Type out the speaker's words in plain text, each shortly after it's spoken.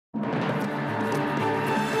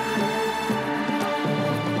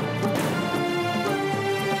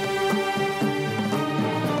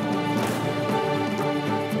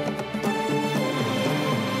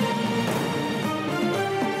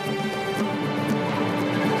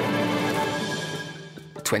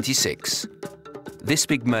26. This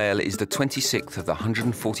big male is the 26th of the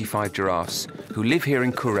 145 giraffes who live here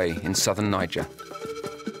in Kouré in southern Niger.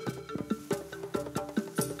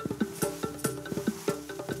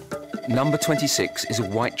 Number 26 is a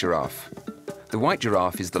white giraffe. The white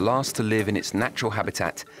giraffe is the last to live in its natural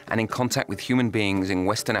habitat and in contact with human beings in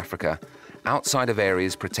Western Africa, outside of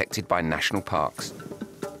areas protected by national parks.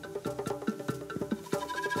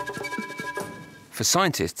 For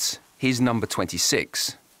scientists, he's number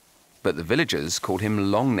 26, but the villagers call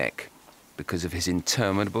him long neck because of his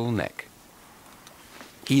interminable neck.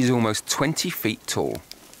 He is almost 20 feet tall.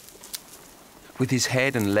 With his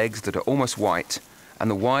head and legs that are almost white, and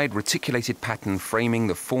the wide reticulated pattern framing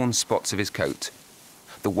the fawn spots of his coat,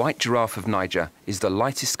 the white giraffe of Niger is the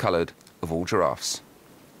lightest coloured of all giraffes.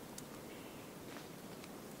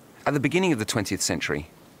 At the beginning of the 20th century,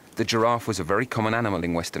 the giraffe was a very common animal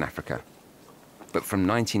in Western Africa. But from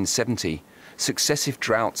 1970, successive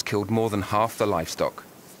droughts killed more than half the livestock.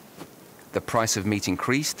 The price of meat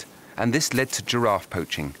increased, and this led to giraffe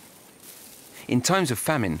poaching. In times of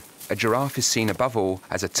famine, a giraffe is seen above all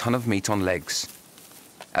as a ton of meat on legs.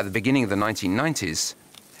 At the beginning of the 1990s,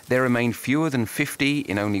 there remained fewer than 50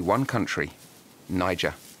 in only one country,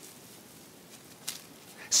 Niger.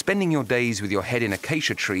 Spending your days with your head in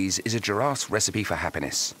acacia trees is a giraffe's recipe for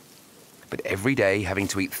happiness. But every day having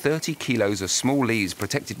to eat 30 kilos of small leaves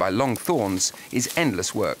protected by long thorns is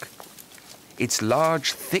endless work. Its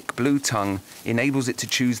large, thick blue tongue enables it to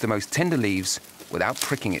choose the most tender leaves without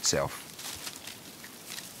pricking itself.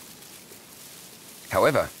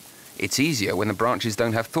 However, it's easier when the branches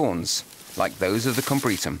don't have thorns, like those of the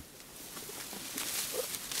combretum.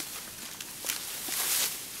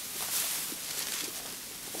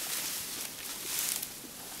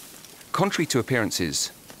 Contrary to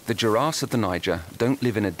appearances, the giraffes of the Niger don't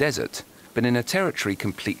live in a desert, but in a territory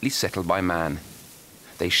completely settled by man.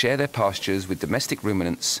 They share their pastures with domestic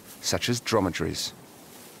ruminants, such as dromedaries.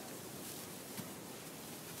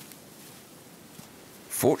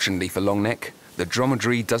 Fortunately for Longneck, the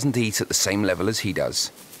dromedary doesn't eat at the same level as he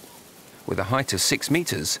does. With a height of 6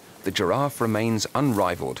 meters, the giraffe remains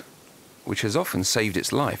unrivaled, which has often saved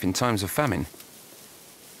its life in times of famine.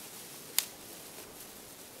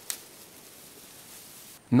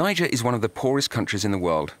 Niger is one of the poorest countries in the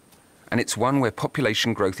world, and it's one where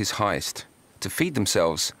population growth is highest. To feed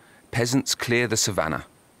themselves, peasants clear the savannah.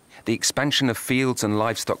 The expansion of fields and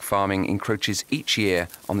livestock farming encroaches each year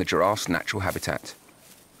on the giraffe's natural habitat.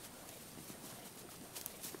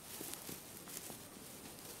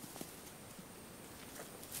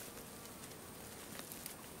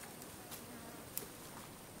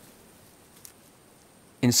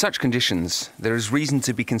 In such conditions, there is reason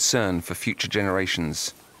to be concerned for future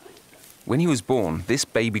generations. When he was born, this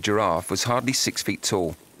baby giraffe was hardly 6 feet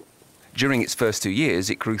tall. During its first 2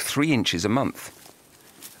 years, it grew 3 inches a month.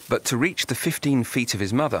 But to reach the 15 feet of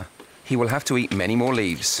his mother, he will have to eat many more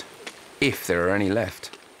leaves, if there are any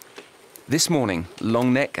left. This morning,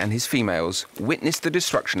 Longneck and his females witnessed the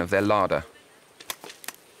destruction of their larder.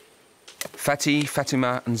 Fatih,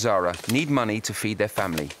 Fatima and Zara need money to feed their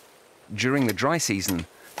family. During the dry season,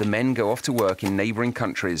 the men go off to work in neighbouring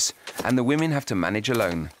countries, and the women have to manage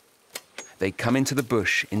alone. They come into the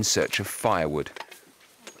bush in search of firewood.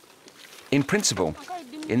 In principle,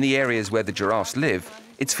 in the areas where the giraffes live,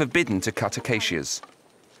 it's forbidden to cut acacias.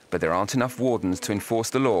 But there aren't enough wardens to enforce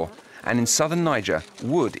the law, and in southern Niger,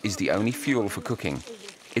 wood is the only fuel for cooking.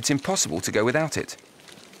 It's impossible to go without it.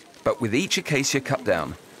 But with each acacia cut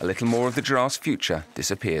down, a little more of the giraffe's future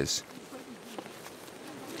disappears.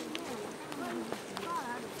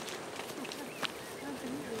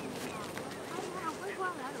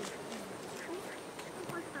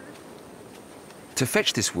 To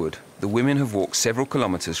fetch this wood, the women have walked several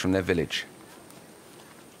kilometers from their village.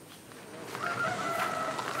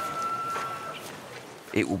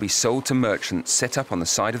 It will be sold to merchants set up on the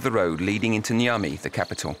side of the road leading into Niamey, the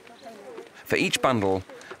capital. For each bundle,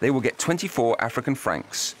 they will get 24 African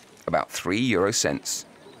francs, about 3 euro cents.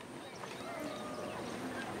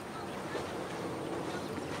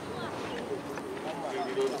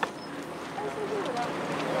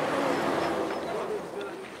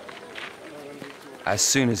 As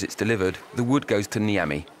soon as it's delivered, the wood goes to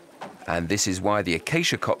Niamey. And this is why the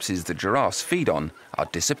acacia copses the giraffes feed on are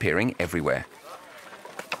disappearing everywhere.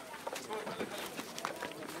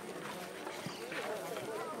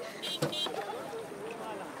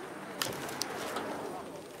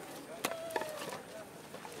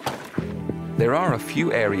 There are a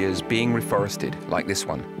few areas being reforested, like this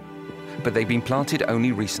one, but they've been planted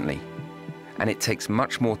only recently, and it takes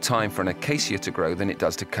much more time for an acacia to grow than it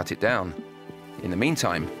does to cut it down. In the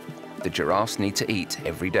meantime, The giraffes need to eat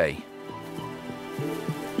every day.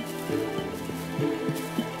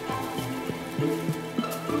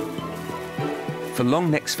 For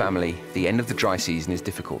Longneck's family, the end of the dry season is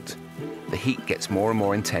difficult. The heat gets more and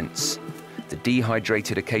more intense. The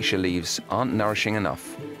dehydrated acacia leaves aren't nourishing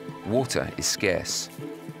enough. Water is scarce.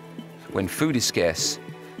 When food is scarce,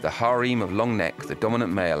 the harem of Longneck, the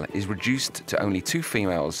dominant male, is reduced to only 2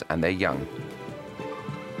 females and their young.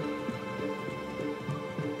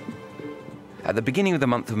 At the beginning of the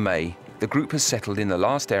month of May, the group has settled in the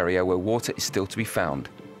last area where water is still to be found,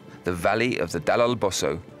 the valley of the Dalal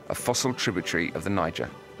Bosso, a fossil tributary of the Niger.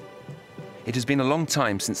 It has been a long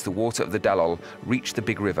time since the water of the Dalal reached the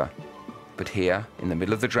big river. But here, in the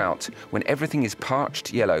middle of the drought, when everything is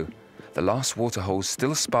parched yellow, the last waterholes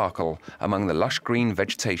still sparkle among the lush green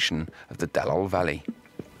vegetation of the Dalal Valley.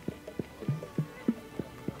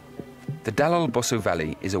 The Dalal Bosso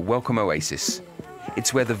Valley is a welcome oasis.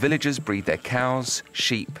 It's where the villagers breed their cows,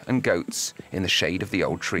 sheep and goats in the shade of the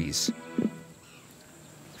old trees.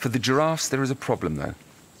 For the giraffes there is a problem though.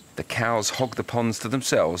 The cows hog the ponds to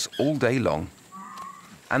themselves all day long.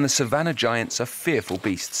 And the savanna giants are fearful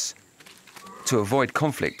beasts. To avoid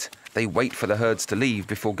conflict, they wait for the herds to leave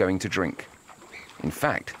before going to drink. In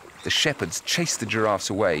fact, the shepherds chase the giraffes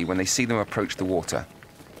away when they see them approach the water.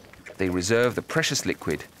 They reserve the precious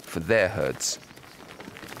liquid for their herds.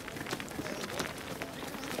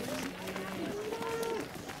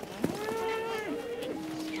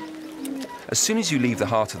 As soon as you leave the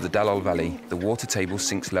heart of the Dalal Valley, the water table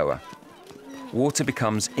sinks lower. Water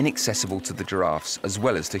becomes inaccessible to the giraffes as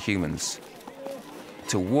well as to humans.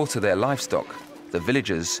 To water their livestock, the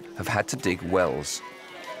villagers have had to dig wells.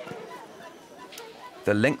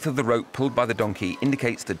 The length of the rope pulled by the donkey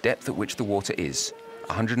indicates the depth at which the water is,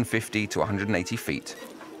 150 to 180 feet.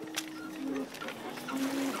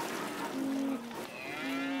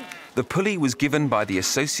 The pulley was given by the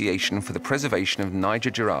Association for the Preservation of Niger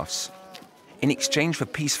Giraffes. In exchange for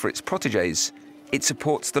peace for its protégés, it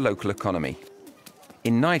supports the local economy.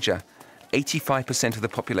 In Niger, 85% of the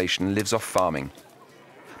population lives off farming.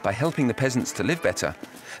 By helping the peasants to live better,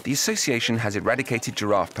 the association has eradicated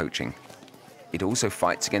giraffe poaching. It also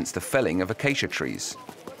fights against the felling of acacia trees.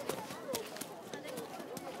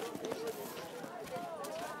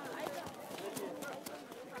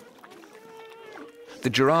 The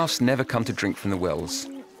giraffes never come to drink from the wells.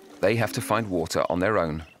 They have to find water on their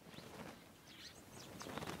own.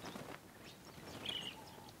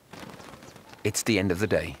 It's the end of the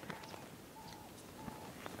day.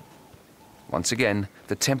 Once again,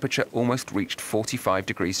 the temperature almost reached 45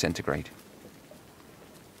 degrees centigrade.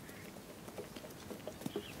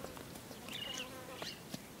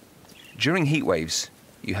 During heat waves,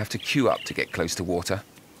 you have to queue up to get close to water.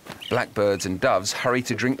 Blackbirds and doves hurry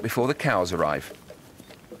to drink before the cows arrive.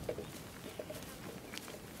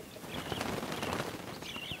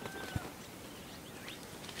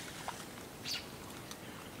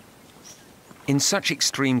 In such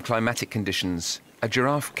extreme climatic conditions, a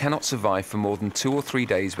giraffe cannot survive for more than 2 or 3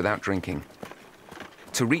 days without drinking.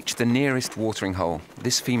 To reach the nearest watering hole,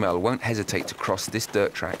 this female won't hesitate to cross this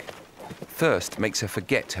dirt track. Thirst makes her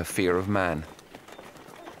forget her fear of man.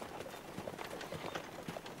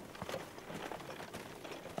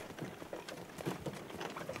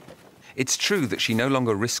 It's true that she no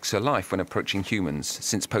longer risks her life when approaching humans,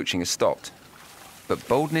 since poaching has stopped. But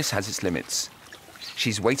boldness has its limits.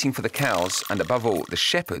 She's waiting for the cows, and above all, the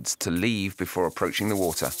shepherds, to leave before approaching the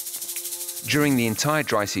water. During the entire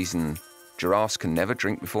dry season, giraffes can never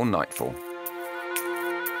drink before nightfall.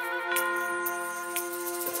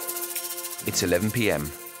 It's 11 p.m.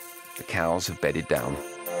 The cows have bedded down.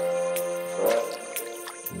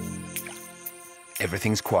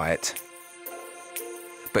 Everything's quiet.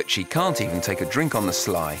 But she can't even take a drink on the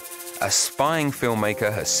sly. A spying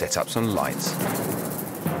filmmaker has set up some lights.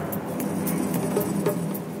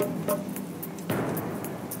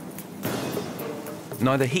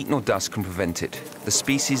 Neither heat nor dust can prevent it. The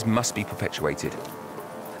species must be perpetuated.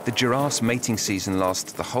 The giraffe's mating season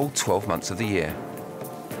lasts the whole 12 months of the year.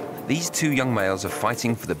 These 2 young males are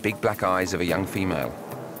fighting for the big black eyes of a young female.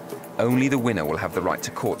 Only the winner will have the right to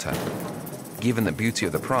court her. Given the beauty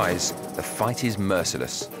of the prize, the fight is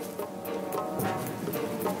merciless.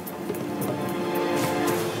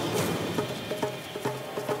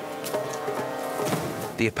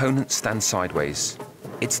 The opponents stand sideways.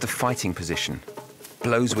 It's the fighting position.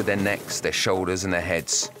 Blows with their necks, their shoulders and their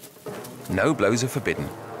heads. No blows are forbidden.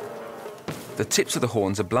 The tips of the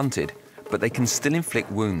horns are blunted, but they can still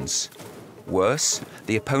inflict wounds. Worse,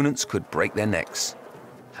 the opponents could break their necks.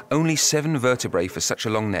 Only 7 vertebrae for such a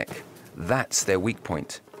long neck. That's their weak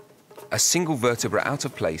point. a single vertebra out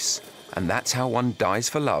of place, and that's how one dies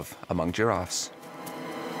for love among giraffes.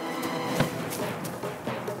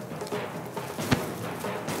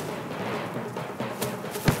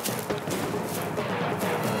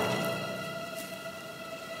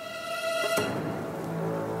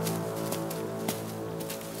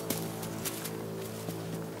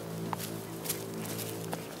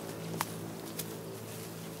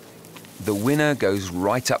 The winner goes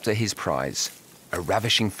right up to his prize, a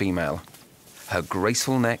ravishing female. Her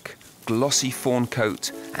graceful neck, glossy fawn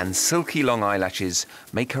coat, and silky long eyelashes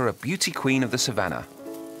make her a beauty queen of the savannah.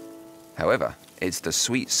 However, it's the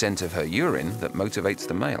sweet scent of her urine that motivates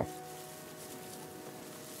the male.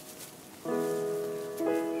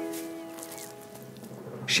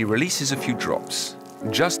 She releases a few drops,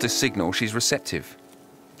 just to signal she's receptive.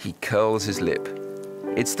 He curls his lip.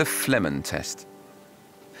 It's the phlegm test.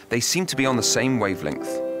 They seem to be on the same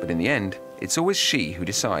wavelength, but in the end, it's always she who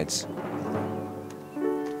decides.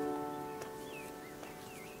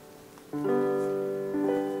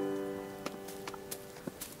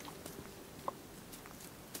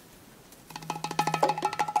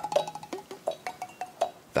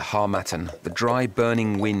 The harmattan, the dry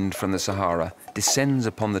burning wind from the Sahara, descends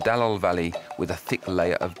upon the Dalal Valley with a thick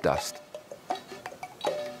layer of dust.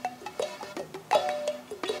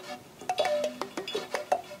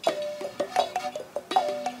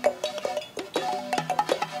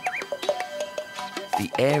 The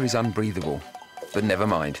air is unbreathable, but never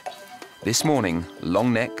mind. This morning,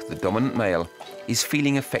 Longneck, the dominant male, is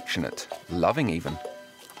feeling affectionate, loving even.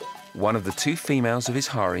 One of the two females of his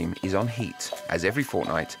harem is on heat, as every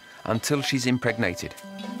fortnight, until she's impregnated.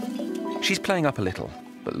 She's playing up a little,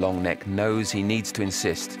 but Longneck knows he needs to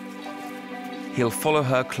insist. He'll follow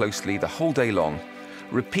her closely the whole day long,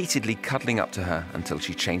 repeatedly cuddling up to her until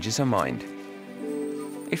she changes her mind.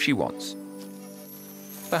 If she wants.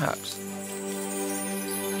 Perhaps.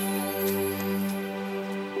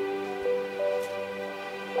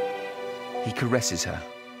 He caresses her.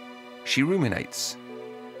 She ruminates.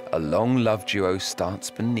 A long love duo starts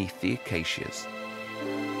beneath the acacias.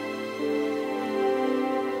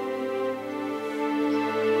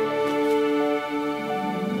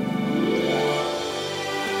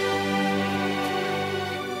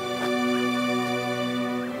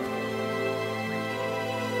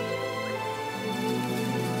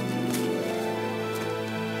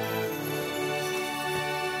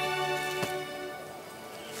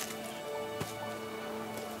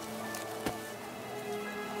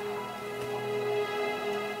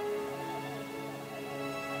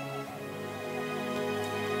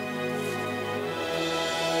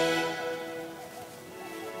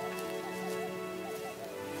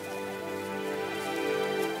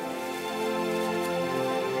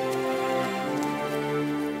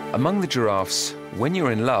 Among the giraffes, when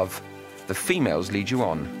you're in love, the females lead you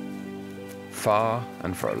on, far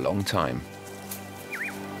and for a long time.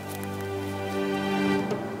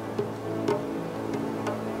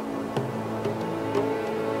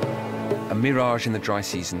 A mirage in the dry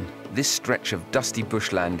season, this stretch of dusty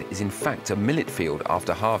bushland is in fact a millet field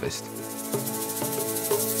after harvest.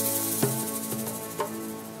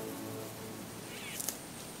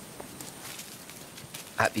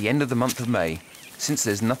 At the end of the month of May, since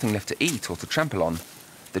there's nothing left to eat or to trample on,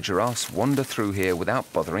 the giraffes wander through here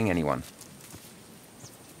without bothering anyone.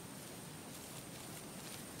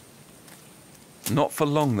 Not for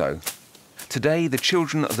long, though. Today, the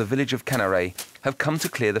children of the village of Canare have come to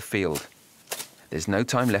clear the field. There's no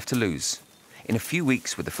time left to lose. In a few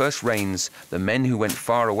weeks, with the first rains, the men who went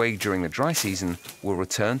far away during the dry season will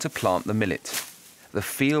return to plant the millet. The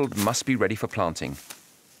field must be ready for planting.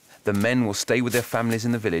 The men will stay with their families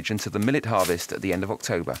in the village until the millet harvest at the end of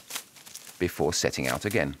October, before setting out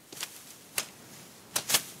again.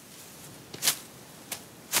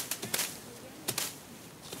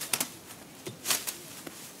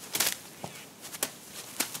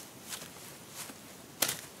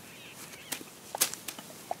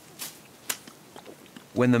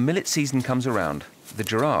 When the millet season comes around, the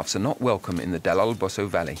giraffes are not welcome in the Dalal Bosso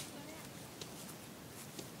Valley.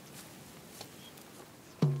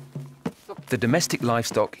 The domestic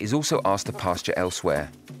livestock is also asked to pasture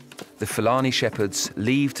elsewhere. The Fulani shepherds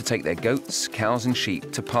leave to take their goats, cows and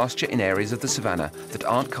sheep to pasture in areas of the savannah that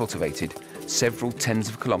aren't cultivated several tens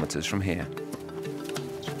of kilometers from here.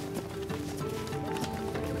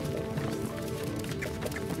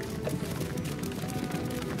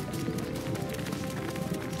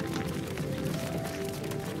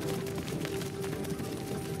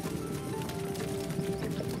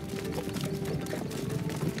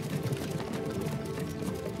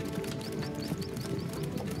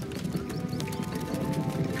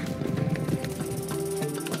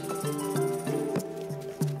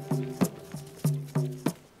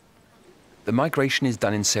 The migration is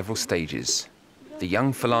done in several stages. The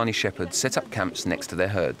young Fulani shepherds set up camps next to their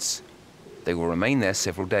herds. They will remain there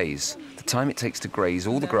several days, the time it takes to graze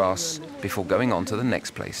all the grass before going on to the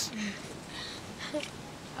next place.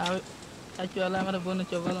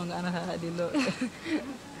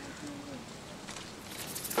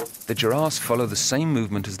 The giraffes follow the same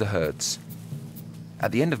movement as the herds.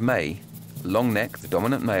 At the end of May, Longneck, the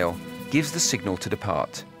dominant male, gives the signal to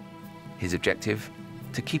depart. His objective?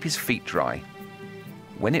 To keep his feet dry.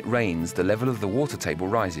 When it rains, the level of the water table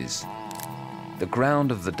rises. The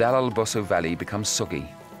ground of the Dalal Bosso Valley becomes soggy,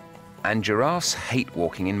 and giraffes hate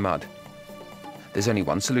walking in mud. There's only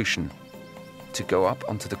one solution: to go up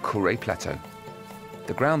onto the Kure Plateau.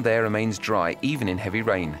 The ground there remains dry even in heavy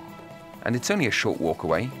rain, and it's only a short walk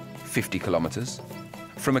away, 50 kilometers.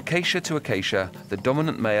 From acacia to acacia, the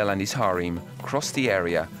dominant male and his harem cross the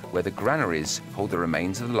area where the granaries hold the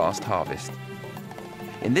remains of the last harvest.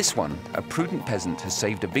 In this one, a prudent peasant has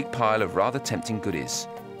saved a big pile of rather tempting goodies.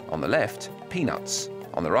 On the left, peanuts.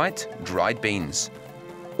 On the right, dried beans,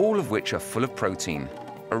 all of which are full of protein,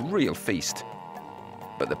 a real feast.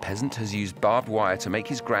 But the peasant has used barbed wire to make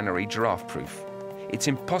his granary giraffe-proof. It's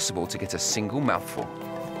impossible to get a single mouthful.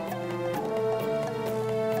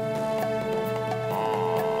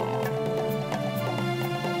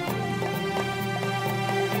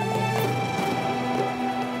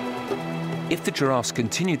 If the giraffes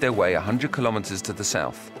continued their way 100 kilometers to the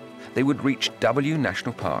south, they would reach W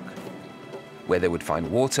National Park, where they would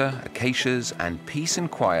find water, acacias, and peace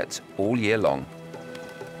and quiet all year long.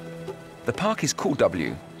 The park is called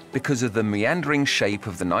W because of the meandering shape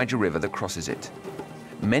of the Niger River that crosses it.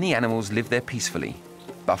 Many animals live there peacefully: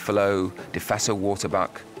 buffalo, Defaso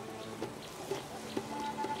waterbuck,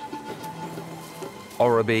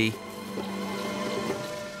 Orobi.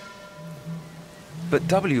 But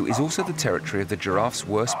W is also the territory of the giraffe's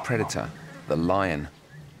worst predator, the lion.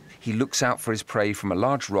 He looks out for his prey from a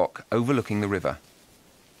large rock overlooking the river.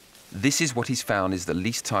 This is what he's found is the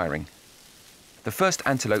least tiring. The first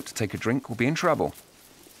antelope to take a drink will be in trouble.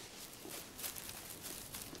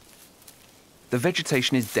 The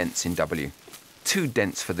vegetation is dense in W, too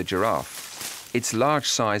dense for the giraffe. Its large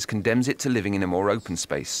size condemns it to living in a more open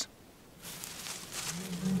space.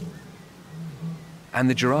 And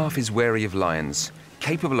the giraffe is wary of lions,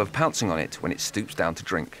 capable of pouncing on it when it stoops down to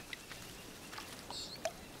drink.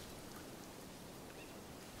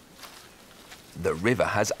 The river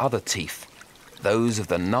has other teeth, those of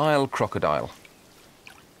the Nile crocodile.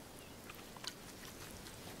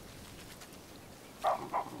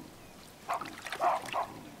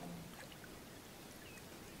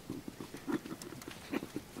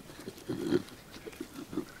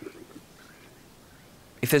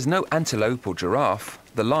 If there's no antelope or giraffe,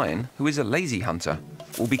 the lion, who is a lazy hunter,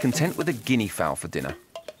 will be content with a guinea fowl for dinner.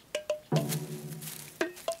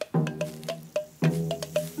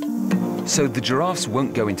 So the giraffes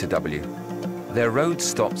won't go into W. Their road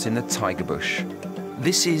stops in the tiger bush.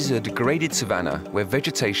 This is a degraded savanna where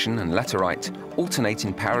vegetation and laterite alternate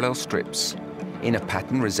in parallel strips, in a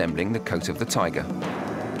pattern resembling the coat of the tiger.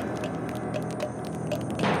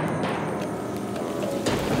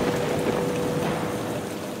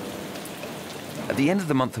 At the end of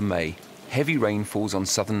the month of May, heavy rain falls on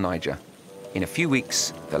southern Niger. In a few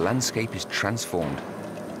weeks, the landscape is transformed.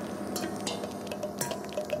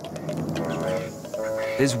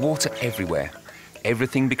 There's water everywhere.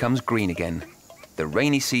 Everything becomes green again. The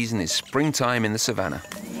rainy season is springtime in the savannah.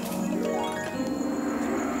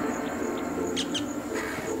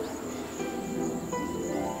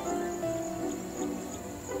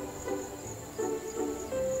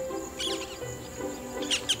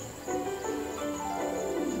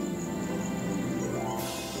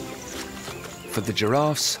 For the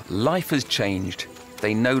giraffes, life has changed.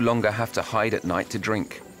 They no longer have to hide at night to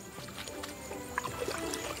drink.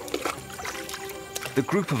 The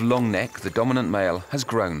group of Longneck, the dominant male, has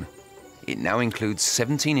grown. It now includes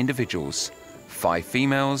 17 individuals, 5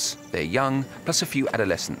 females, their young, plus a few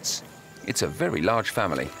adolescents. It's a very large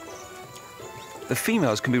family. The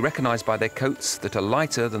females can be recognized by their coats that are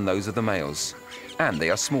lighter than those of the males, and they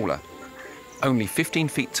are smaller, only 15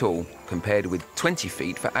 feet tall compared with 20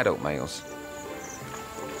 feet for adult males.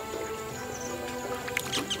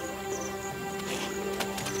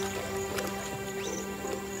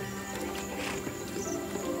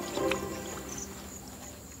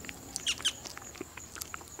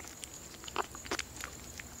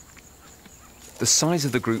 The size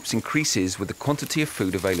of the groups increases with the quantity of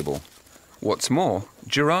food available. What's more,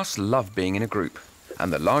 giraffes love being in a group,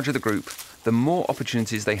 and the larger the group, the more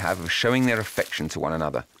opportunities they have of showing their affection to one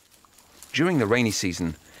another. During the rainy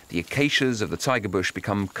season, The acacias of the tiger bush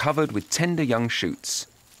become covered with tender young shoots.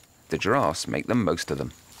 The giraffes make the most of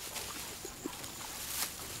them.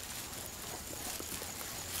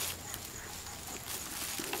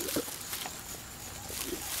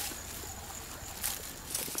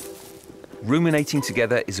 Ruminating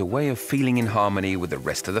together is a way of feeling in harmony with the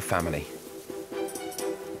rest of the family.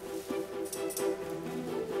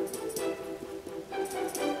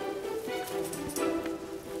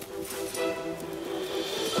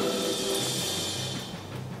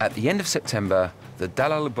 At the end of September, the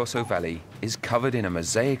Dalal-Bosso Valley is covered in a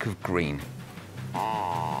mosaic of green.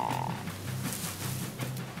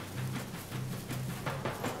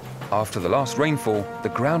 After the last rainfall, the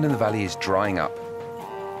ground in the valley is drying up.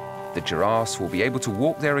 The giraffes will be able to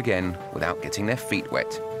walk there again without getting their feet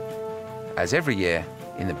wet. As every year,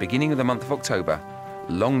 in the beginning of the month of October,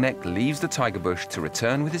 Longneck leaves the tiger bush to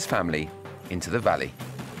return with his family into the valley.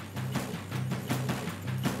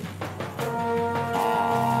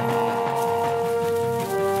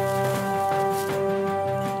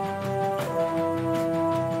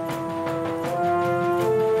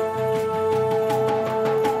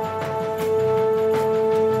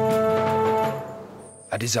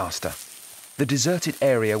 A disaster. The deserted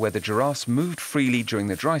area where the giraffes moved freely during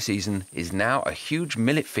the dry season is now a huge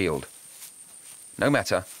millet field. No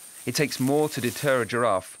matter, it takes more to deter a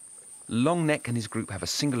giraffe. Longneck and his group have a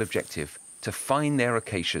single objective: to find their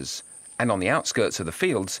acacias, and on the outskirts of the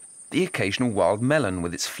fields, the occasional wild melon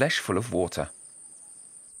with its flesh full of water.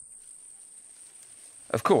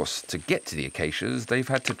 Of course, to get to the acacias, they've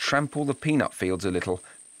had to trample the peanut fields a little,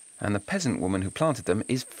 and the peasant woman who planted them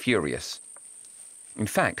is furious. In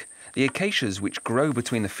fact, the acacias which grow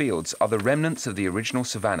between the fields are the remnants of the original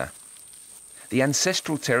savanna, the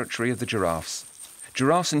ancestral territory of the giraffes.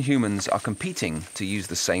 Giraffes and humans are competing to use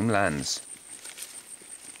the same lands.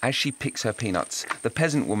 As she picks her peanuts, the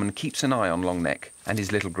peasant woman keeps an eye on Longneck and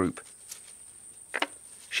his little group.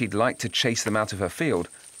 She'd like to chase them out of her field,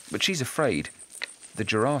 but she's afraid. The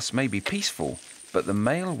giraffes may be peaceful, but the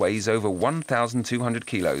male weighs over 1,200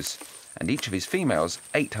 kilos, and each of his females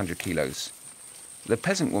 800 kilos. The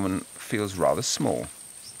peasant woman feels rather small.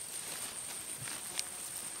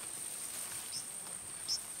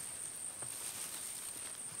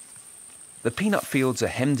 The peanut fields are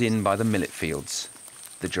hemmed in by the millet fields.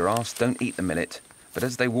 The giraffes don't eat the millet, but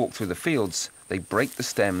as they walk through the fields, they break the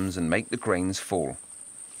stems and make the grains fall.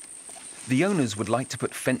 The owners would like to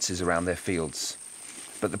put fences around their fields,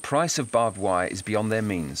 but the price of barbed wire is beyond their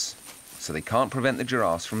means, so they can't prevent the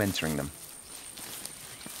giraffes from entering them.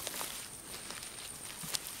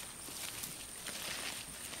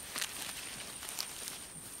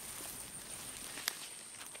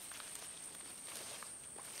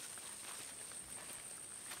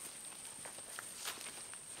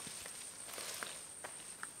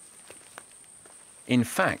 In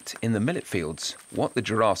fact, in the millet fields, what the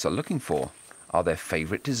giraffes are looking for are their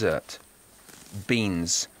favourite dessert.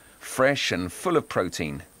 Beans, fresh and full of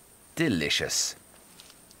protein. Delicious.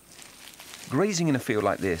 Grazing in a field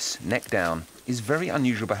like this, neck down, is very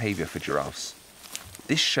unusual behaviour for giraffes.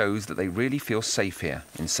 This shows that they really feel safe here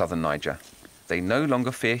in southern Niger. They no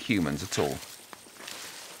longer fear humans at all.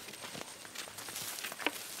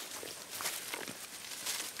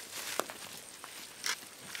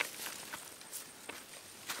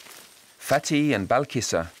 Fatih and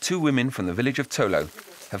Balkissa, two women from the village of Tolo,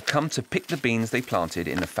 have come to pick the beans they planted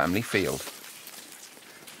in the family field.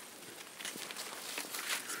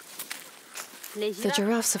 The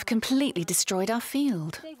giraffes have completely destroyed our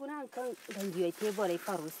field.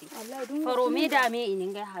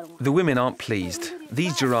 The women aren't pleased.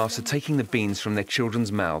 These giraffes are taking the beans from their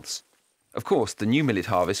children's mouths. Of course, the new millet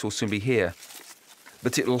harvest will soon be here,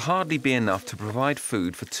 but it will hardly be enough to provide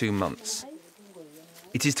food for 2 months.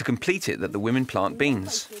 It is to complete it that the women plant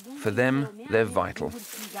beans. For them, they're vital.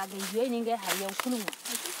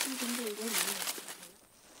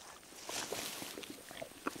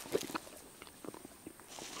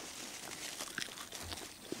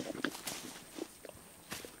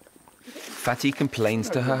 Fatih complains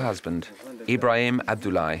to her husband, Ibrahim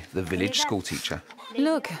Abdullahi, the village schoolteacher.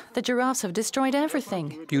 Look, the giraffes have destroyed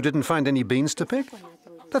everything. You didn't find any beans to pick?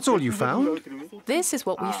 That's all you found? This is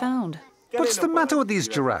what we found. What's the matter with these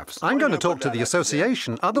giraffes? I'm going to talk to the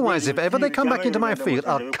association. Otherwise, if ever they come back into my field,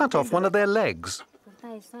 I'll cut off one of their legs.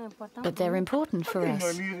 But they're important for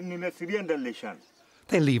us.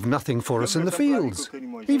 They leave nothing for us in the fields.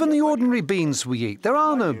 Even the ordinary beans we eat, there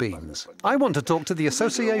are no beans. I want to talk to the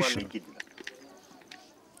association.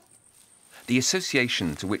 The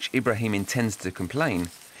association to which Ibrahim intends to complain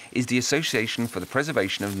is the Association for the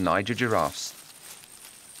Preservation of Niger Giraffes.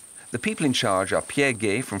 The people in charge are Pierre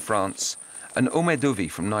Gay from France and Omer Dovi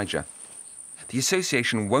from Niger. The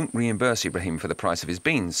association won't reimburse Ibrahim for the price of his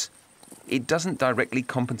beans. It doesn't directly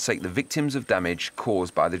compensate the victims of damage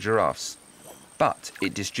caused by the giraffes, but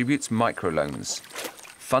it distributes microloans,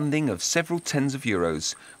 funding of several tens of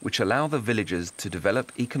euros, which allow the villagers to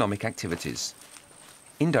develop economic activities.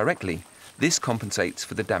 Indirectly, this compensates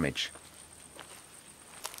for the damage.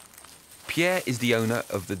 Pierre is the owner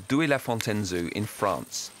of the Douai-la-Fontaine Zoo in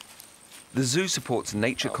France. The zoo supports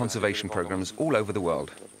nature conservation programs all over the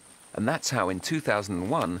world. And that's how in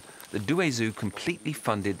 2001, the Douai Zoo completely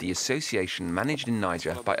funded the association managed in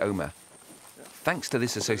Niger by Omer. Thanks to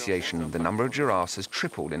this association, the number of giraffes has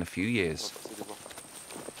tripled in a few years.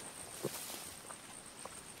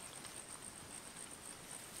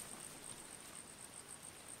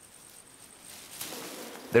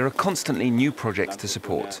 There are constantly new projects to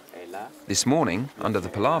support. This morning, under the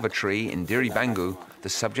palaver tree in Diri Bangu, the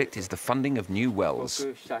subject is the funding of new wells.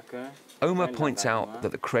 Omer points out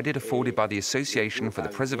that the credit afforded by the Association for the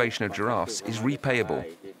Preservation of Giraffes is repayable.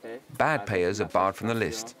 Bad payers are barred from the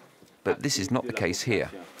list, but this is not the case here.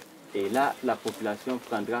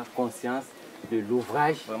 De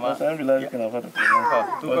l'ouvrage. Vraiment, c'est un village qui n'a pas de problème.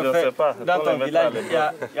 Tout je sais pas. Dans ton village,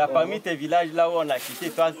 il y a parmi tes villages là où on a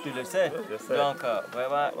quitté, toi tu le sais. Donc,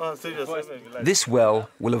 vraiment. This well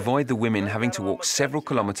will avoid the women having to walk several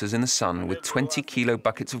kilometers in the sun with 20-kilo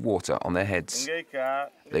buckets of water on their heads.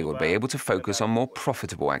 They will be able to focus on more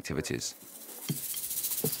profitable activities.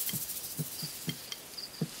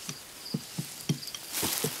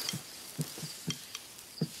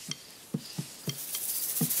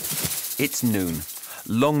 It's noon.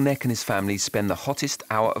 Longneck and his family spend the hottest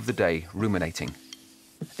hour of the day ruminating.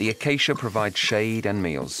 The acacia provides shade and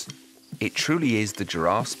meals. It truly is the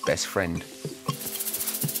giraffe's best friend.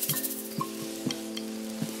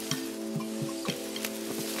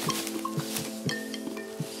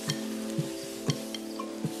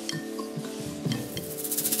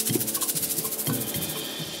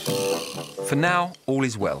 For now, all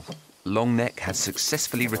is well. Longneck has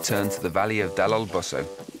successfully returned to the valley of Dalal Bosso.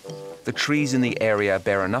 The trees in the area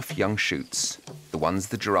bear enough young shoots, the ones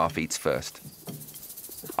the giraffe eats first.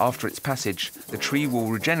 After its passage, the tree will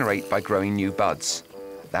regenerate by growing new buds.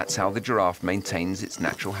 That's how the giraffe maintains its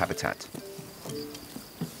natural habitat.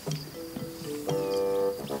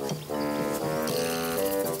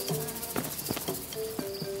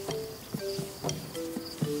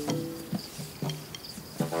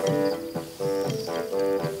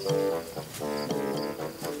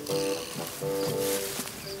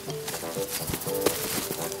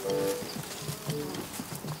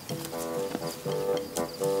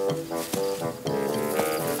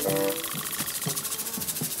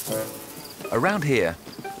 Around here,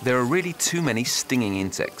 there are really too many stinging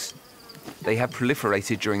insects. They have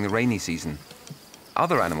proliferated during the rainy season.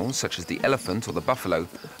 Other animals, such as the elephant or the buffalo,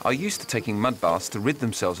 are used to taking mud baths to rid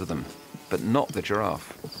themselves of them, but not the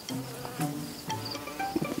giraffe.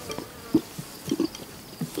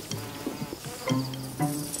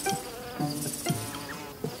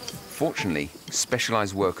 Fortunately,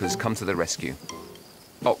 specialized workers come to the rescue.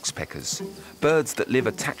 Oxpeckers, birds that live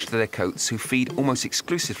attached to their coats who feed almost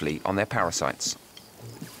exclusively on their parasites.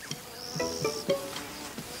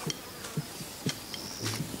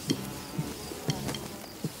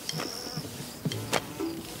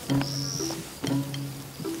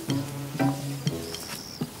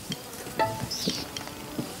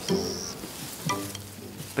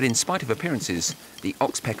 But in spite of appearances, the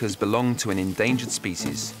oxpeckers belong to an endangered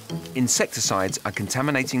species. Insecticides are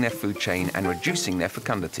contaminating their food chain and reducing their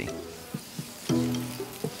fecundity.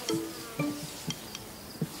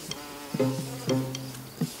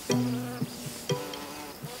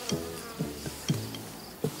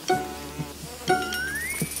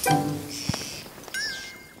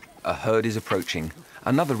 A herd is approaching,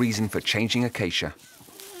 another reason for changing acacia.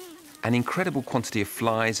 An incredible quantity of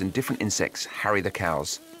flies and different insects harry the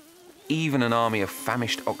cows. Even an army of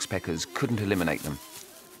famished oxpeckers couldn't eliminate them.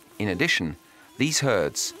 In addition, these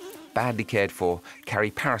herds, badly cared for,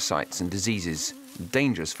 carry parasites and diseases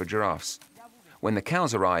dangerous for giraffes. When the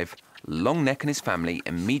cows arrive, Longneck and his family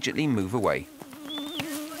immediately move away.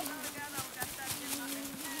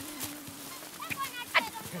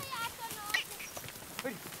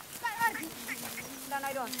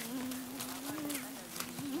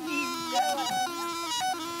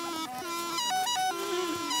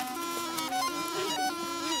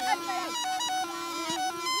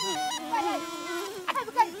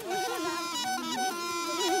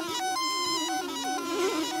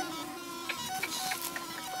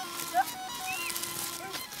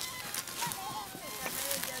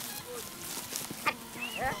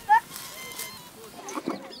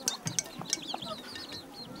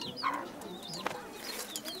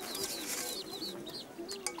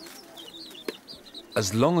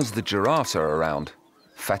 As long as the giraffes are around,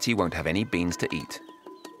 Fatty won't have any beans to eat.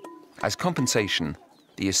 As compensation,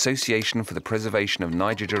 the Association for the Preservation of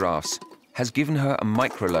Niger Giraffes has given her a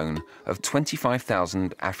microloan of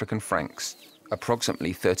 25,000 African francs,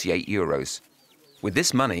 approximately 38 euros. With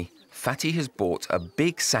this money, Fatty has bought a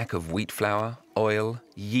big sack of wheat flour, oil,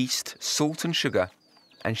 yeast, salt and sugar,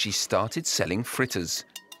 and she started selling fritters.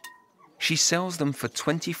 She sells them for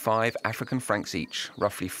 25 African francs each,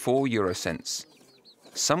 roughly 4 euro cents.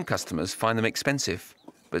 Some customers find them expensive,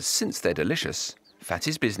 but since they're delicious,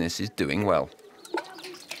 Fatty's business is doing well.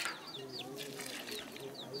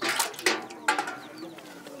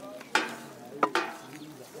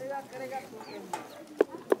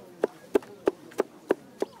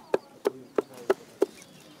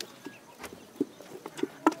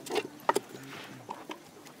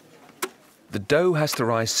 The dough has to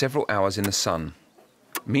rise several hours in the sun.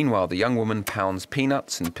 Meanwhile, the young woman pounds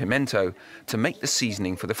peanuts and pimento to make the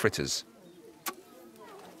seasoning for the fritters.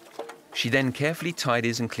 She then carefully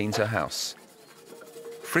tidies and cleans her house.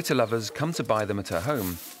 Fritter lovers come to buy them at her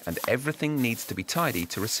home, and everything needs to be tidy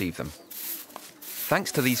to receive them.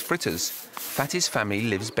 Thanks to these fritters, Fatty's family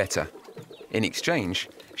lives better. In exchange,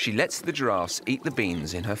 she lets the giraffes eat the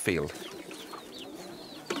beans in her field.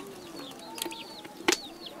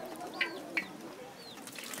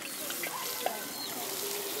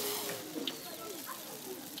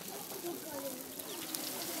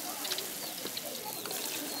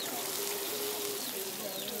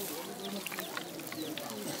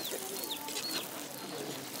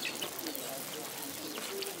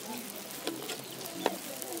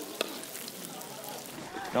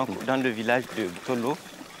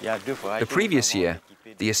 The previous year,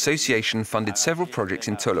 the association funded several projects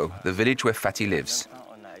in Tolo, the village where Fatty lives.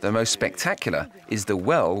 The most spectacular is the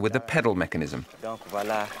well with the pedal mechanism.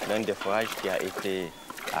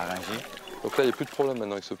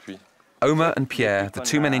 Omar and Pierre, the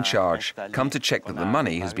two men in charge, come to check that the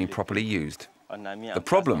money has been properly used. The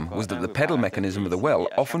problem was that the pedal mechanism of the well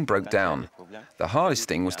often broke down. The hardest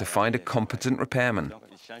thing was to find a competent repairman.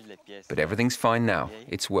 But everything's fine now.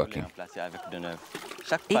 It's working.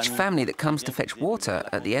 Each family that comes to fetch water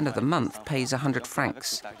at the end of the month pays 100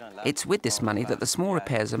 francs. It's with this money that the small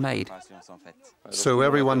repairs are made. So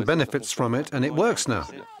everyone benefits from it, and it works now.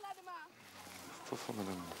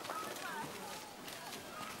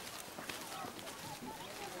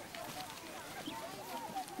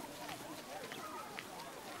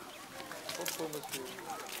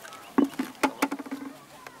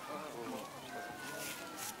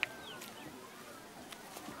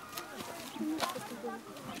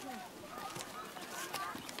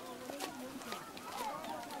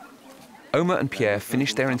 Omar and Pierre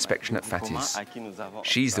finished their inspection at Fatty's.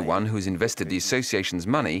 She's the one who's invested the association's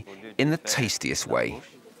money in the tastiest way.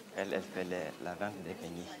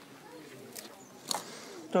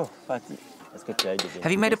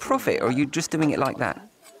 Have you made a profit, or are you just doing it like that?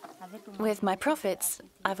 With my profits,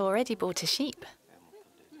 I've already bought a sheep.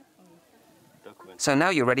 So now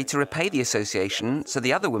you're ready to repay the association so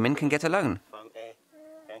the other women can get a loan.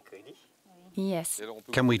 Yes.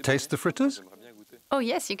 Can we taste the fritters? Oh,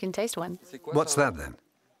 yes, you can taste one. What's that then?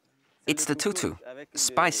 It's the tutu,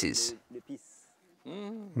 spices.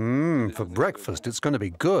 For breakfast, it's going to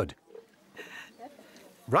be good.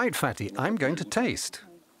 Right, Fatty, I'm going to taste.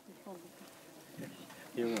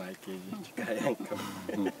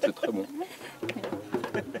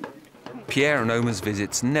 Pierre and Omar's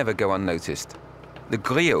visits never go unnoticed. The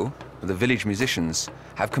griots, the village musicians,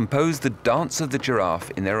 have composed the Dance of the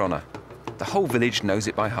Giraffe in their honor. The whole village knows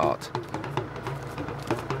it by heart.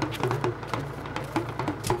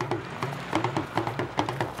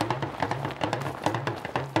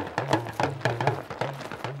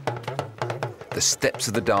 The steps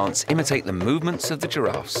of the dance imitate the movements of the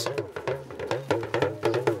giraffes.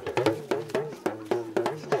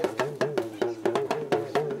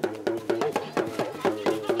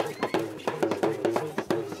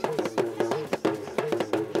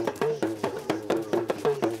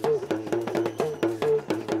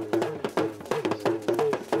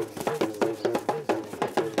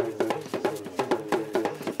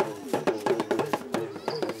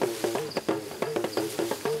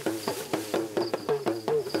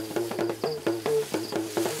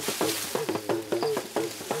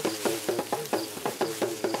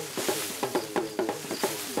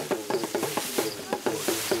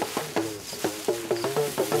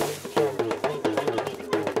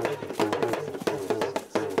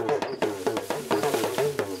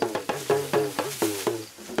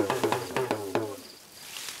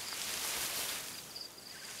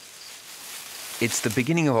 It's the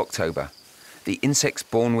beginning of October, The insects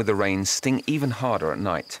born with the rain sting even harder at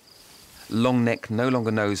night. Longneck no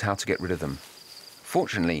longer knows how to get rid of them.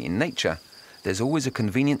 Fortunately, in nature, there's always a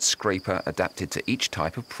convenient scraper adapted to each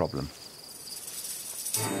type of problem.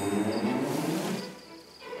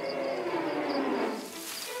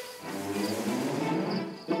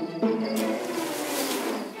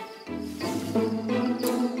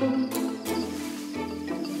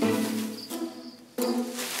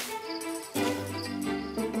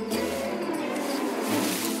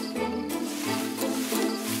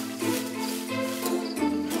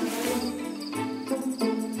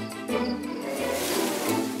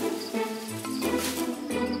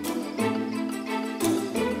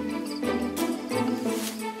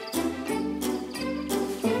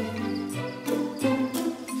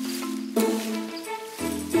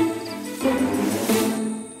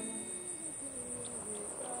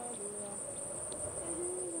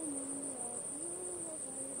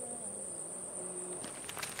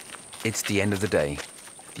 It's the end of the day.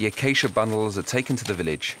 The acacia bundles are taken to the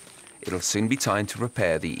village. It'll soon be time to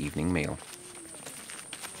prepare the evening meal.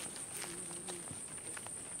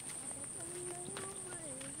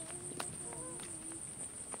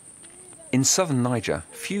 In southern Niger,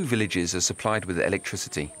 few villages are supplied with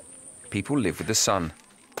electricity. People live with the sun.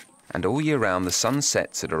 And all year round, the sun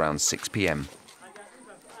sets at around 6 p.m.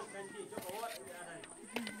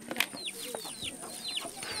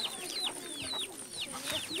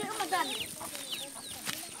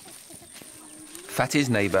 Fatty's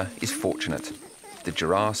neighbour is fortunate. The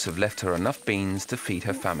giraffes have left her enough beans to feed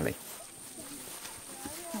her family.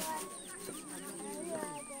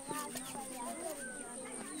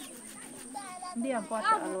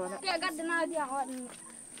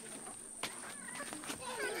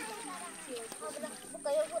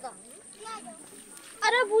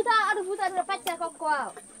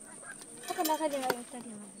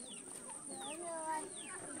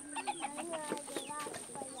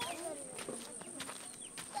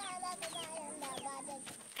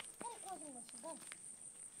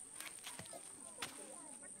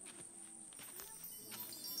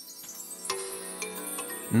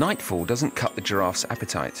 Nightfall doesn't cut the giraffe's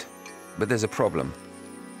appetite, but there's a problem.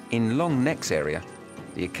 In Long Neck's area,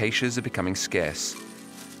 the acacias are becoming scarce.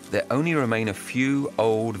 There only remain a few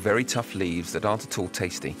old, very tough leaves that aren't at all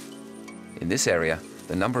tasty. In this area,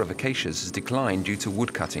 the number of acacias has declined due to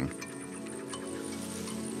wood cutting.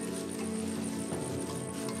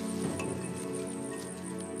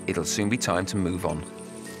 It'll soon be time to move on.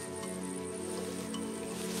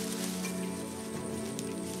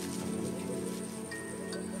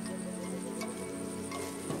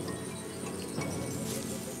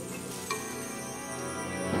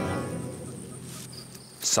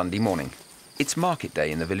 Sunday morning. It's market day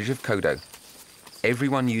in the village of Kodo.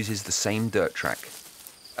 Everyone uses the same dirt track.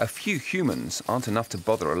 A few humans aren't enough to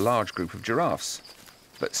bother a large group of giraffes,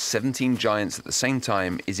 but 17 giants at the same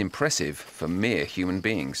time is impressive for mere human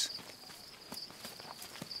beings.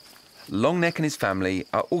 Longneck and his family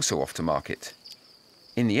are also off to market.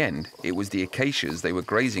 In the end, it was the acacias they were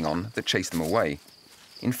grazing on that chased them away.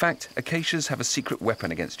 In fact, acacias have a secret weapon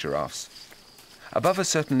against giraffes. Above a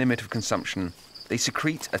certain limit of consumption, they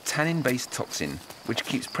secrete a tannin-based toxin which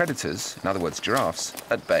keeps predators, in other words giraffes,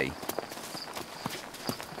 at bay.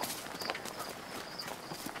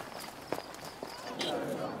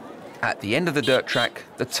 At the end of the dirt track,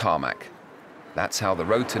 the tarmac. That's how the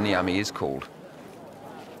road to Niamey is called.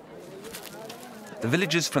 The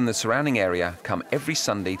villagers from the surrounding area come every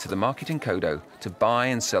Sunday to the market in Kodo to buy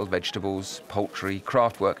and sell vegetables, poultry,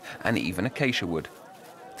 craftwork, and even acacia wood.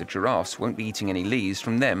 The giraffes won't be eating any leaves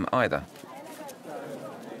from them either.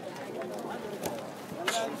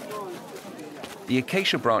 The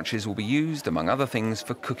acacia branches will be used, among other things,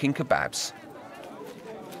 for cooking kebabs.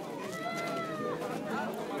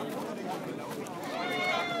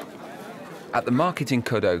 At the market in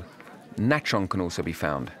Kodo, natron can also be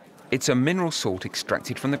found. It's a mineral salt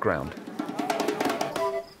extracted from the ground.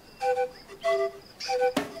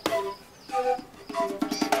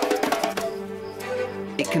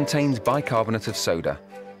 It contains bicarbonate of soda.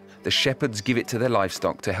 The shepherds give it to their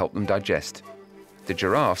livestock to help them digest. The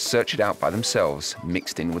giraffes search it out by themselves,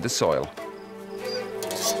 mixed in with the soil.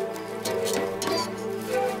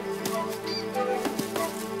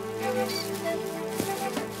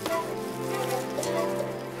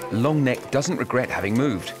 Longneck doesn't regret having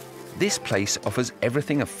moved. This place offers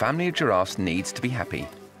everything a family of giraffes needs to be happy.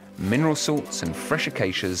 Mineral salts and fresh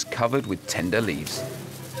acacias covered with tender leaves.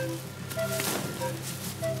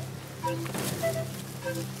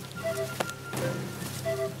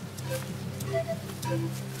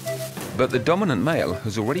 But the dominant male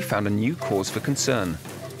has already found a new cause for concern.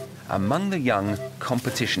 Among the young,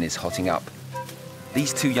 competition is hotting up.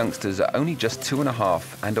 These two youngsters are only just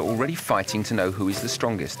 2.5 and are already fighting to know who is the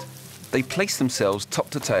strongest. They place themselves top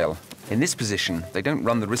to tail. In this position, they don't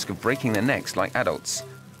run the risk of breaking their necks like adults.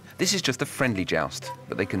 This is just a friendly joust,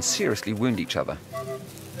 but they can seriously wound each other.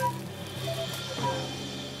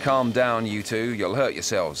 Calm down, you two, you'll hurt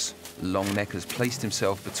yourselves. Longneck has placed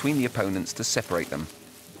himself between the opponents to separate them.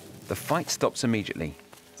 The fight stops immediately.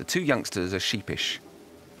 The two youngsters are sheepish.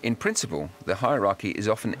 In principle, the hierarchy is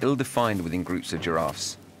often ill-defined within groups of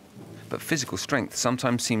giraffes. But physical strength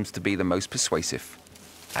sometimes seems to be the most persuasive,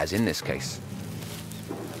 as in this case.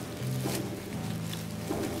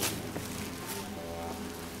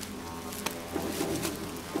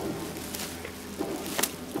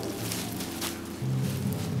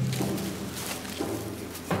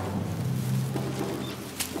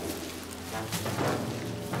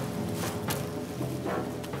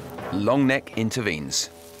 Longneck intervenes.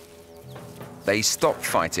 They stop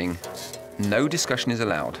fighting. No discussion is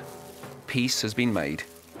allowed. Peace has been made.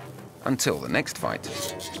 Until the next fight.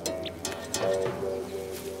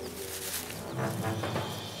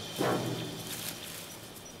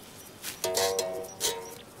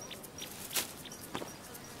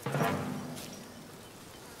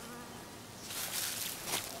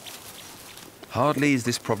 Hardly is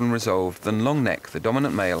this problem resolved than Longneck, the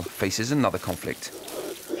dominant male, faces another conflict.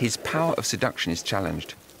 His power of seduction is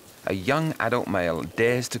challenged. A young adult male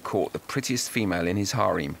dares to court the prettiest female in his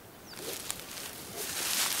harem.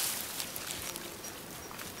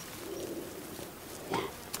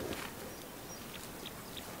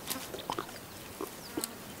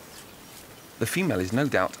 The female is no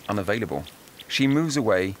doubt unavailable. She moves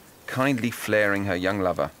away, kindly flaring her young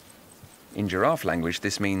lover. In giraffe language,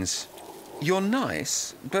 this means, "You're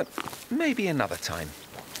nice, but maybe another time."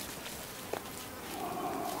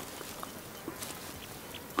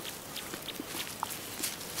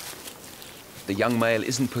 The young male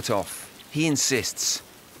isn't put off. He insists,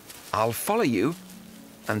 "I'll follow you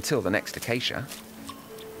until the next acacia."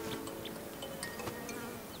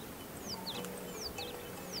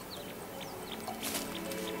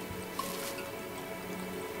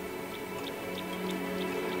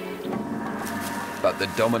 But the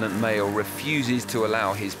dominant male refuses to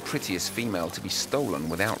allow his prettiest female to be stolen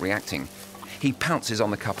without reacting. He pounces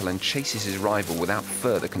on the couple and chases his rival without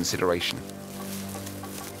further consideration.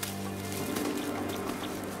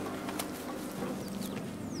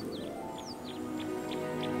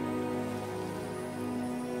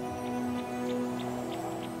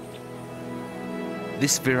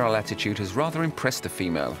 This virile attitude has rather impressed the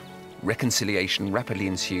female. Reconciliation rapidly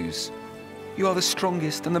ensues. "You are the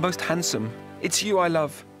strongest and the most handsome. It's you I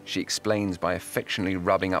love," she explains by affectionately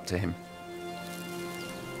rubbing up to him.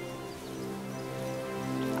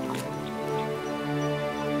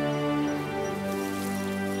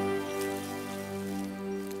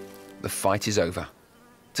 The fight is over.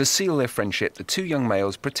 To seal their friendship, the two young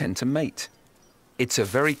males pretend to mate. It's a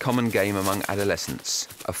very common game among adolescents,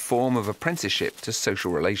 a form of apprenticeship to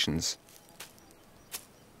social relations.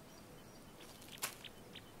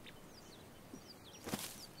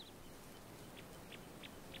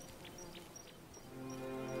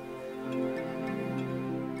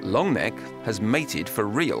 Longneck has mated for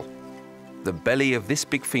real. The belly of this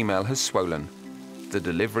big female has swollen. The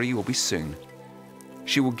delivery will be soon.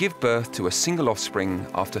 She will give birth to a single offspring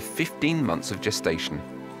after 15 months of gestation.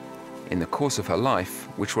 In the course of her life,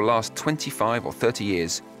 which will last 25 or 30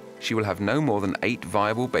 years, she will have no more than 8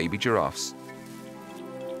 viable baby giraffes.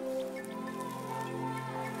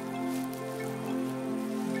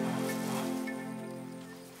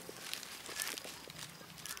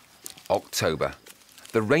 October.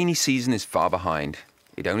 The rainy season is far behind.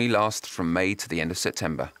 It only lasts from May to the end of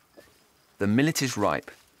September. The millet is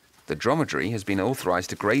ripe. The dromedary has been authorized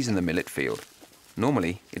to graze in the millet field.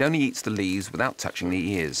 Normally, it only eats the leaves without touching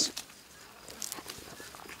the ears.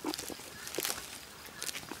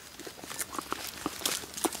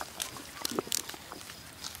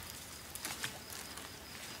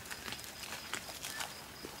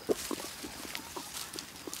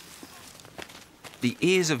 The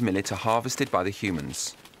ears of millet are harvested by the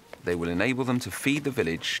humans. They will enable them to feed the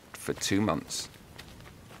village for 2 months.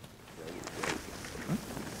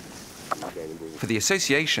 For the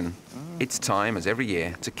association, it's time, as every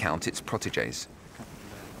year, to count its protégés.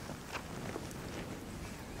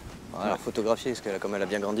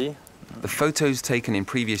 The photos taken in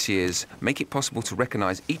previous years make it possible to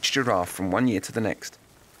recognize each giraffe from one year to the next.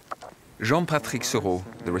 Jean-Patrick Seureau,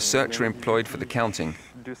 the researcher employed for the counting,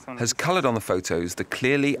 has coloured on the photos the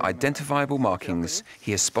clearly identifiable markings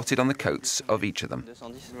he has spotted on the coats of each of them.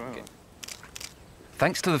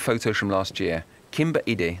 Thanks to the photos from last year, Kimber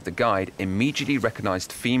Ide, the guide, immediately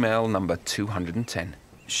recognised female number 210.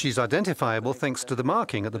 She's identifiable thanks to the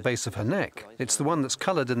marking at the base of her neck. It's the one that's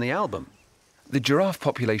coloured in the album. The giraffe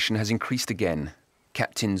population has increased again.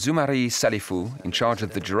 Captain Zoumari Salifou, in charge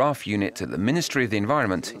of the giraffe unit at the Ministry of the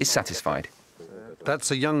Environment, is satisfied. That's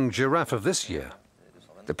a young giraffe of this year.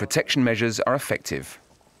 The protection measures are effective.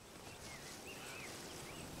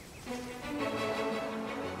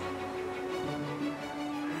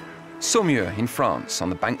 Mieux in France, on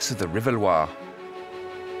the banks of the River Loire.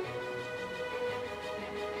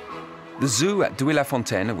 The zoo at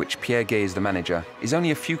Douai-la-Fontaine, of which Pierre Gay is the manager, is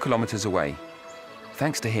only a few kilometres away.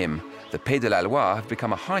 Thanks to him, the Pays de la Loire have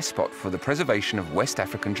become a high spot for the preservation of West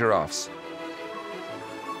African giraffes.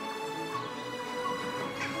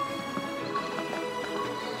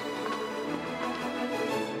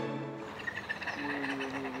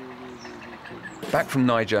 Back from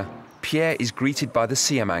Niger, Pierre is greeted by the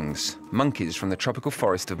siamangs, monkeys from the tropical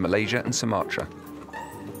forest of Malaysia and Sumatra.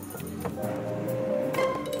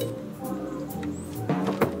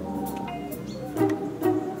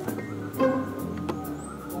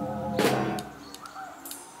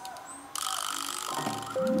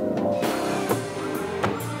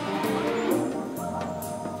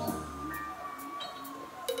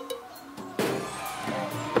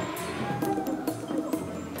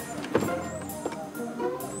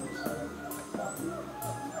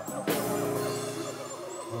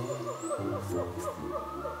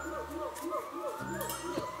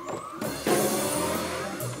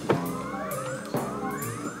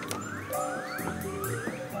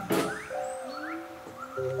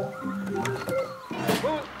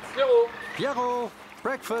 Pierrot,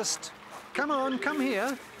 breakfast. Come on, come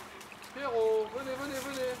here.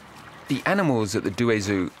 The animals at the Douai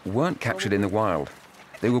Zoo weren't captured in the wild.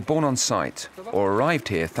 They were born on site or arrived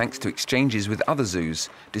here thanks to exchanges with other zoos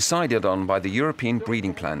decided on by the European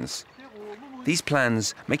breeding plans. These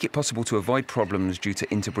plans make it possible to avoid problems due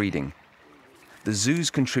to interbreeding. The zoos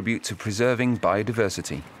contribute to preserving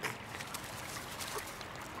biodiversity.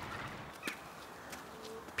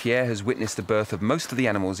 Pierre has witnessed the birth of most of the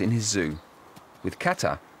animals in his zoo. With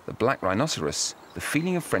Kata, the black rhinoceros, the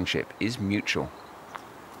feeling of friendship is mutual.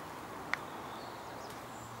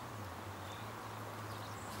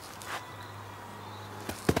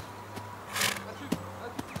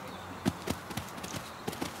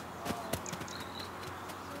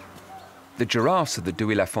 The giraffes of the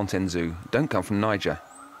Douai-la-Fontaine Zoo don't come from Niger.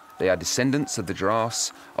 They are descendants of the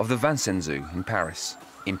giraffes of the Vincennes Zoo in Paris,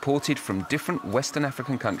 imported from different Western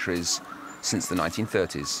African countries since the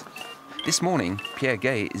 1930s. This morning, Pierre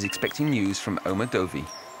Gay is expecting news from Omer Dovi.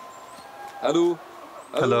 Hello.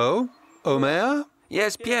 Hello? Omer?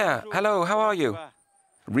 Yes, Pierre. Hello, how are you?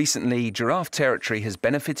 Recently, giraffe territory has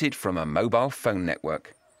benefited from a mobile phone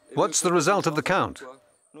network. What's the result of the count?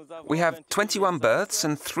 We have 21 births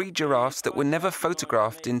and 3 giraffes that were never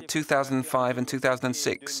photographed in 2005 and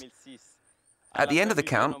 2006. At the end of the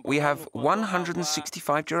count, we have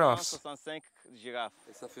 165 giraffes.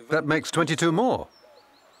 That makes 22 more.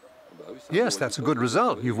 Yes, that's a good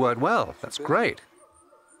result. You've worked well. That's great.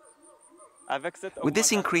 With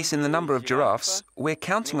this increase in the number of giraffes, we're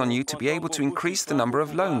counting on you to be able to increase the number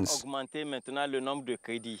of loans.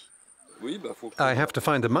 I have to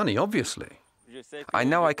find the money, obviously. I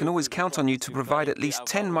know I can always count on you to provide at least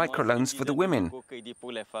 10 microloans for the women.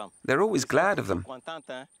 They're always glad of them.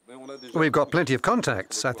 We've got plenty of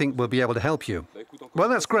contacts. I think we'll be able to help you. Well,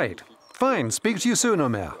 that's great. Fine. Speak to you soon,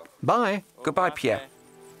 Omer. Bye. Goodbye, Pierre.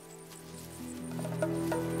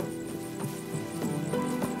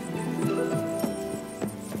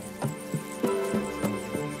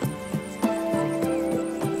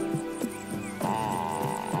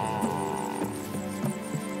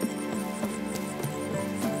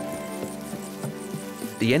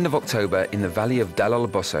 The end of October in the valley of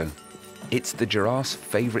Dalal-Bosso. It's the giraffe's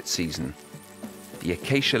favourite season. The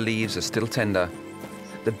acacia leaves are still tender.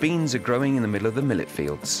 The beans are growing in the middle of the millet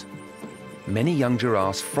fields. Many young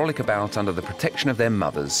giraffes frolic about under the protection of their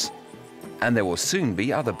mothers. And there will soon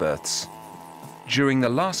be other births. During the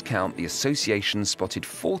last count, the association spotted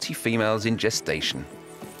 40 females in gestation.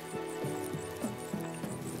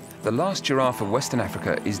 The last giraffe of Western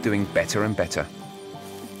Africa is doing better and better.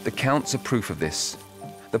 The counts are proof of this.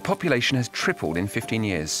 The population has tripled in 15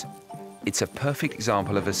 years. It's a perfect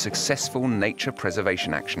example of a successful nature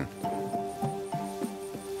preservation action.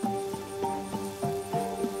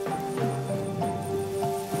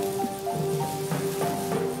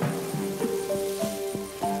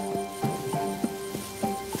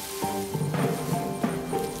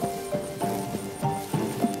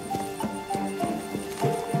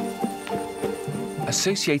 A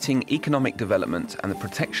Associating economic development and the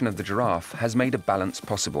protection of the giraffe has made a balance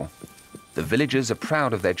possible. The villagers are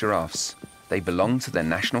proud of their giraffes. They belong to their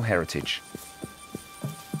national heritage.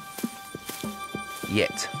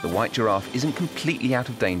 Yet, the white giraffe isn't completely out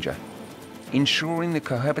of danger. Ensuring the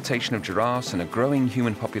cohabitation of giraffes and a growing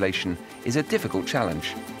human population is a difficult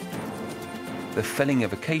challenge. The felling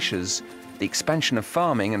of acacias, the expansion of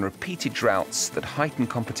farming and repeated droughts that heighten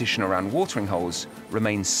competition around watering holes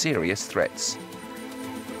remain serious threats.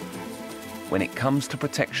 When it comes to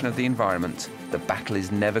protection of the environment, the battle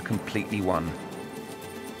is never completely won.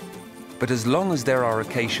 But as long as there are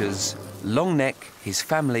acacias, Longneck, his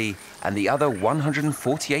family, and the other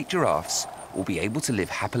 148 giraffes will be able to live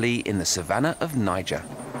happily in the savannah of Niger.